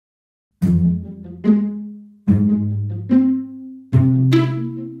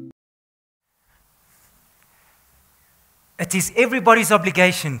It is everybody's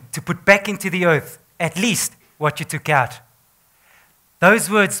obligation to put back into the earth at least what you took out. Those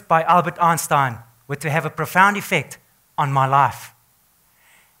words by Albert Einstein were to have a profound effect on my life.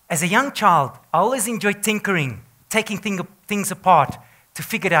 As a young child, I always enjoyed tinkering, taking things apart to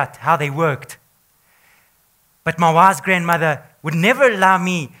figure out how they worked. But my wise grandmother would never allow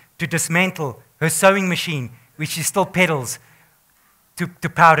me to dismantle her sewing machine, which she still pedals, to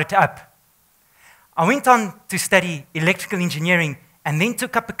power it up. I went on to study electrical engineering and then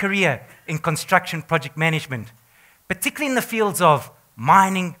took up a career in construction project management, particularly in the fields of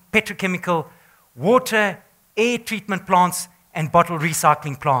mining, petrochemical, water, air treatment plants, and bottle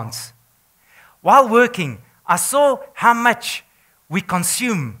recycling plants. While working, I saw how much we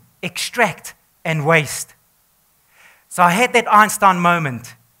consume, extract, and waste. So I had that Einstein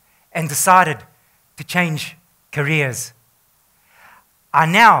moment and decided to change careers. I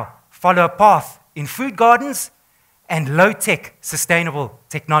now follow a path in food gardens and low-tech sustainable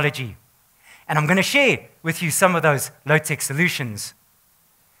technology. And I'm going to share with you some of those low-tech solutions.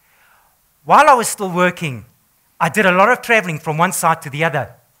 While I was still working, I did a lot of traveling from one side to the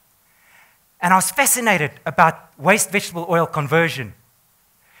other. And I was fascinated about waste vegetable oil conversion.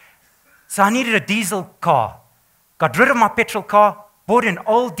 So I needed a diesel car. Got rid of my petrol car, bought an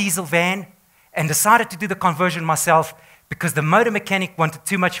old diesel van, and decided to do the conversion myself because the motor mechanic wanted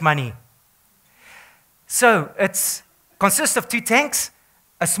too much money. So it consists of 2 tanks,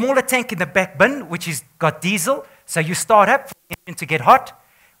 a smaller tank in the back bin, which has got diesel. So you start up for the engine to get hot.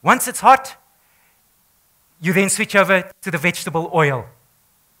 Once it's hot, you then switch over to the vegetable oil.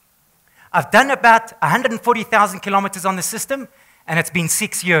 I've done about 140,000 kilometers on the system, and it's been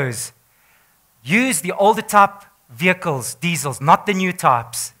 6 years. Use the older type vehicles, diesels, not the new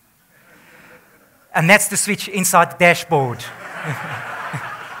types. And that's the switch inside the dashboard.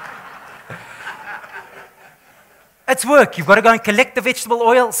 It's work. You've got to go and collect the vegetable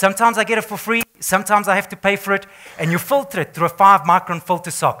oil. Sometimes I get it for free. Sometimes I have to pay for it. And you filter it through a 5-micron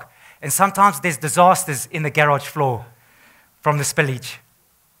filter sock. And sometimes there's disasters in the garage floor from the spillage.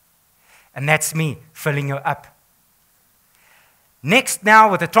 And that's me filling you up. Next,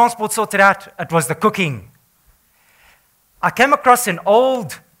 now, with the transport sorted out, it was the cooking. I came across an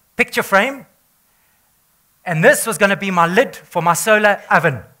old picture frame, and this was going to be my lid for my solar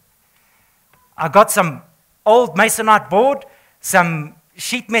oven. I got some old masonite board, some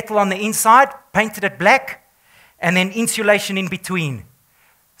sheet metal on the inside, painted it black, and then insulation in between.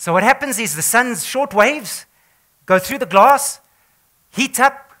 So what happens is the sun's short waves go through the glass, heat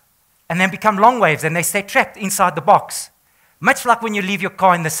up, and then become long waves, and they stay trapped inside the box, much like when you leave your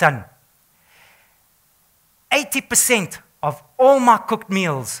car in the sun. 80% of all my cooked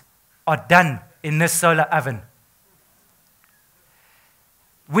meals are done in this solar oven.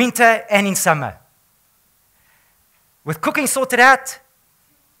 Winter and in summer. With cooking sorted out,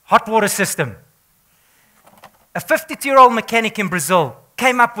 hot water system. A 52-year-old mechanic in Brazil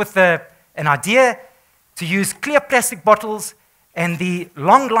came up with an idea to use clear plastic bottles and the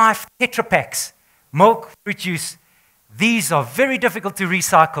long-life Tetra Paks, milk, fruit juice. These are very difficult to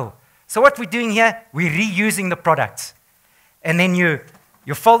recycle. So what we're doing here, we're reusing the products. And then you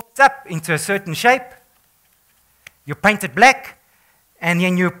fold it up into a certain shape, you paint it black, and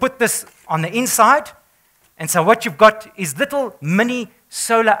then you put this on the inside. And so what you've got is little mini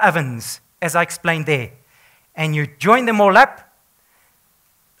solar ovens, as I explained there. And you join them all up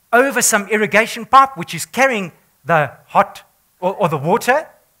over some irrigation pipe, which is carrying the hot or the water.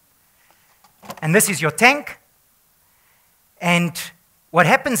 And this is your tank. And what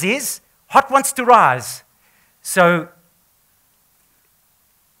happens is, hot wants to rise. So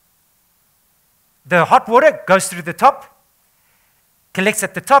the hot water goes through the top, collects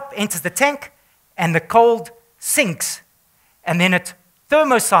at the top, enters the tank, and the cold sinks, and then it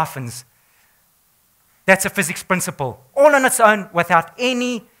thermosiphons. That's a physics principle, all on its own without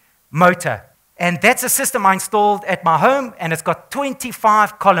any motor. And that's a system I installed at my home, and it's got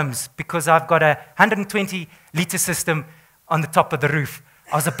 25 columns because I've got a 120-liter system on the top of the roof.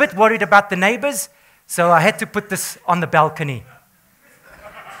 I was a bit worried about the neighbors, so I had to put this on the balcony.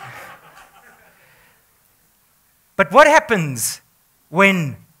 But what happens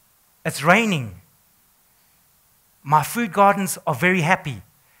when it's raining? My food gardens are very happy,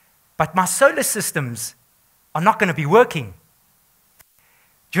 but my solar systems are not going to be working.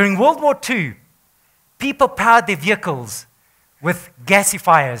 During World War II, people powered their vehicles with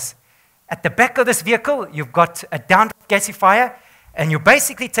gasifiers. At the back of this vehicle, you've got a down gasifier, and you're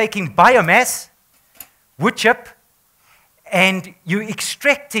basically taking biomass, wood chip, and you're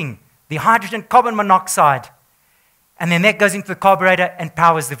extracting the hydrogen carbon monoxide, and then that goes into the carburetor and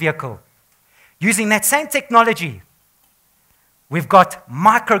powers the vehicle. Using that same technology, We've got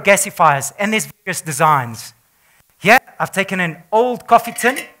micro gasifiers, and there's various designs. Here, I've taken an old coffee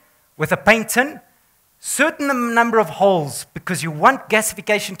tin with a paint tin, certain number of holes because you want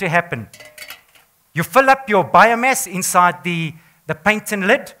gasification to happen. You fill up your biomass inside the paint tin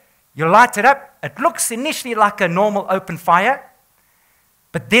lid, you light it up. It looks initially like a normal open fire,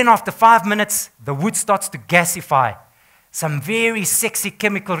 but then after 5 minutes, the wood starts to gasify. Some very sexy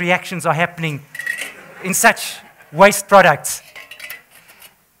chemical reactions are happening in such waste products.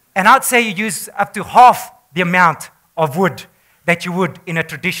 And I'd say you use up to half the amount of wood that you would in a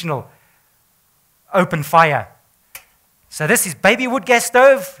traditional open fire. So this is baby wood gas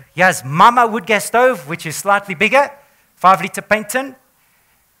stove. Here's mama wood gas stove, which is slightly bigger, 5-liter paint tin.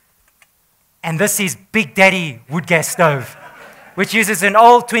 And this is Big Daddy wood gas stove, which uses an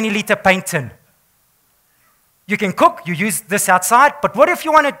old 20-liter paint tin. You can cook, you use this outside, but what if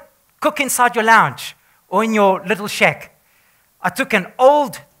you want to cook inside your lounge or in your little shack? I took an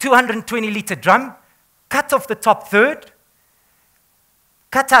old 220-liter drum, cut off the top third,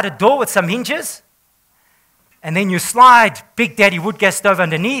 cut out a door with some hinges, and then you slide Big Daddy wood gas stove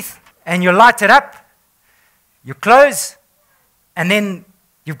underneath, and you light it up, you close, and then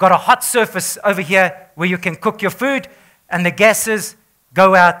you've got a hot surface over here where you can cook your food, and the gases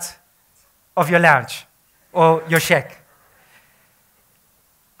go out of your lounge or your shack.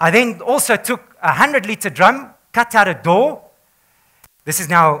 I then also took a 100-liter drum, cut out a door. This is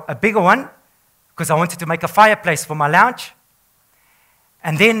now a bigger one because I wanted to make a fireplace for my lounge.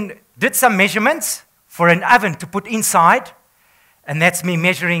 And then did some measurements for an oven to put inside. And that's me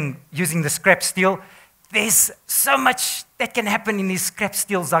measuring using the scrap steel. There's so much that can happen in these scrap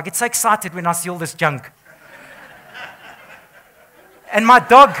steels. I get so excited when I see all this junk. And my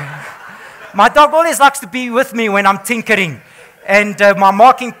dog always likes to be with me when I'm tinkering. And my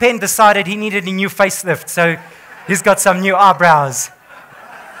marking pen decided he needed a new facelift, so he's got some new eyebrows.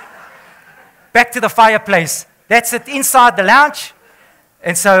 Back to the fireplace. That's it inside the lounge.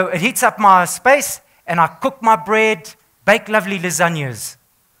 And so it heats up my space, and I cook my bread, bake lovely lasagnas.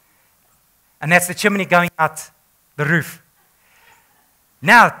 And that's the chimney going out the roof.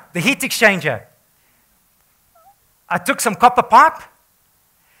 Now, the heat exchanger. I took some copper pipe,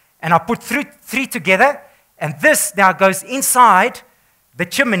 and I put three together, and this now goes inside the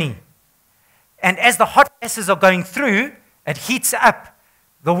chimney. And as the hot gases are going through, it heats up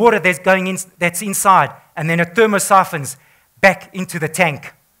the water that's inside, and then it thermosiphons back into the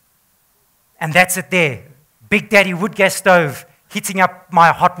tank. And that's it there. Big Daddy wood gas stove heating up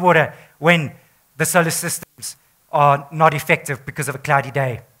my hot water when the solar systems are not effective because of a cloudy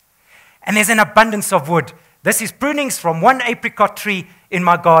day. And there's an abundance of wood. This is prunings from one apricot tree in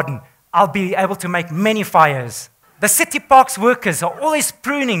my garden. I'll be able to make many fires. The city parks workers are always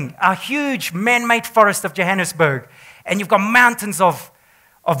pruning our huge man-made forest of Johannesburg. And you've got mountains of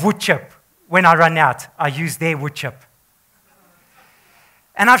wood chip. When I run out, I use their wood chip.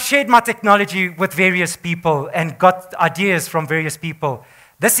 And I've shared my technology with various people and got ideas from various people.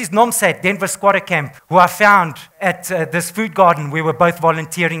 This is Nomsat, Denver Squatter Camp, who I found at this food garden we were both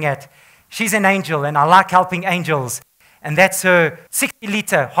volunteering at. She's an angel, and I like helping angels. And that's her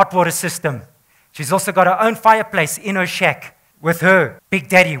 60-liter hot water system. She's also got her own fireplace in her shack with her Big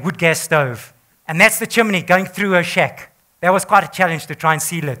Daddy wood gas stove. And that's the chimney going through her shack. That was quite a challenge to try and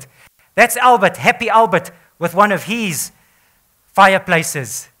seal it. That's Albert, Happy Albert, with one of his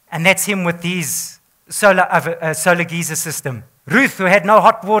fireplaces. And that's him with his solar geyser system. Ruth, who had no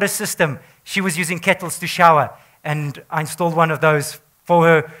hot water system, she was using kettles to shower. And I installed one of those for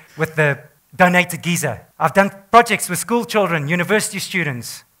her with the donated geyser. I've done projects with school children, university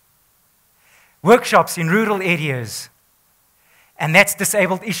students, workshops in rural areas. And that's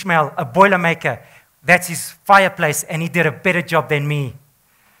disabled Ishmael, a boilermaker. That's his fireplace, and he did a better job than me.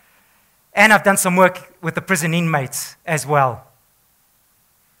 And I've done some work with the prison inmates as well.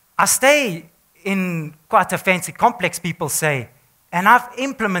 I stay in quite a fancy complex, people say, and I've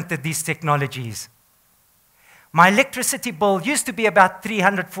implemented these technologies. My electricity bill used to be about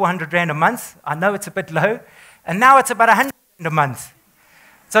 300, 400 rand a month. I know it's a bit low. And now it's about 100 rand a month.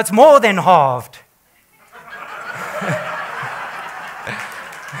 So it's more than halved.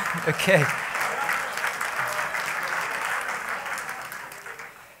 Okay.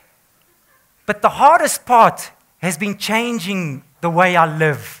 But the hardest part has been changing the way I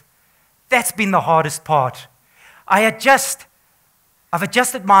live. That's been the hardest part. I've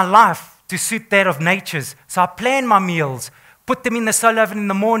adjusted my life to suit that of nature's. So I plan my meals, put them in the solar oven in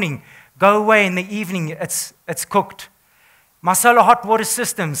the morning, go away in the evening, it's cooked. My solar hot water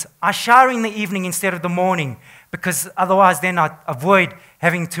systems, I shower in the evening instead of the morning, because otherwise then I avoid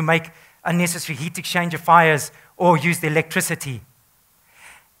having to make unnecessary heat exchanger fires or use the electricity.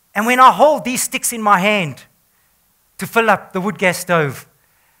 And when I hold these sticks in my hand to fill up the wood gas stove,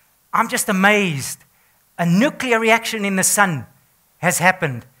 I'm just amazed. A nuclear reaction in the sun has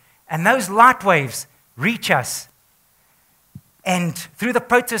happened, and those light waves reach us. And through the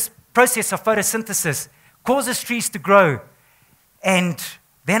process of photosynthesis, causes trees to grow, and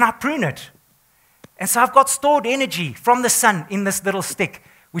then I prune it. And so I've got stored energy from the sun in this little stick,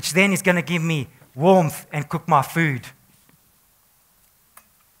 which then is going to give me warmth and cook my food.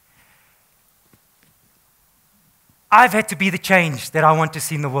 I've had to be the change that I want to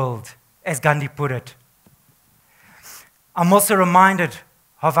see in the world, as Gandhi put it. I'm also reminded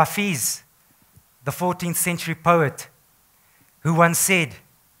of Hafiz, the 14th century poet, who once said,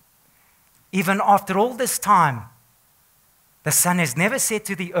 "Even after all this time, the sun has never said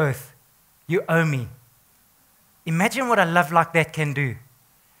to the earth, 'You owe me.'" Imagine what a love like that can do.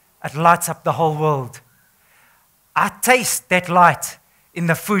 It lights up the whole world. I taste that light in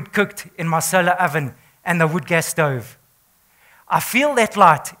the food cooked in my solar oven and the wood gas stove. I feel that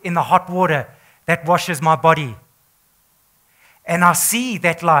light in the hot water that washes my body. And I see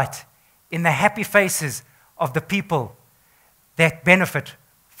that light in the happy faces of the people that benefit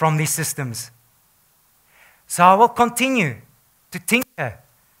from these systems. So I will continue to tinker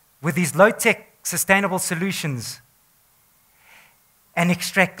with these low-tech sustainable solutions and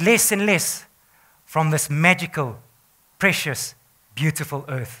extract less and less from this magical, precious, beautiful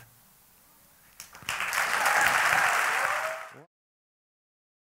earth.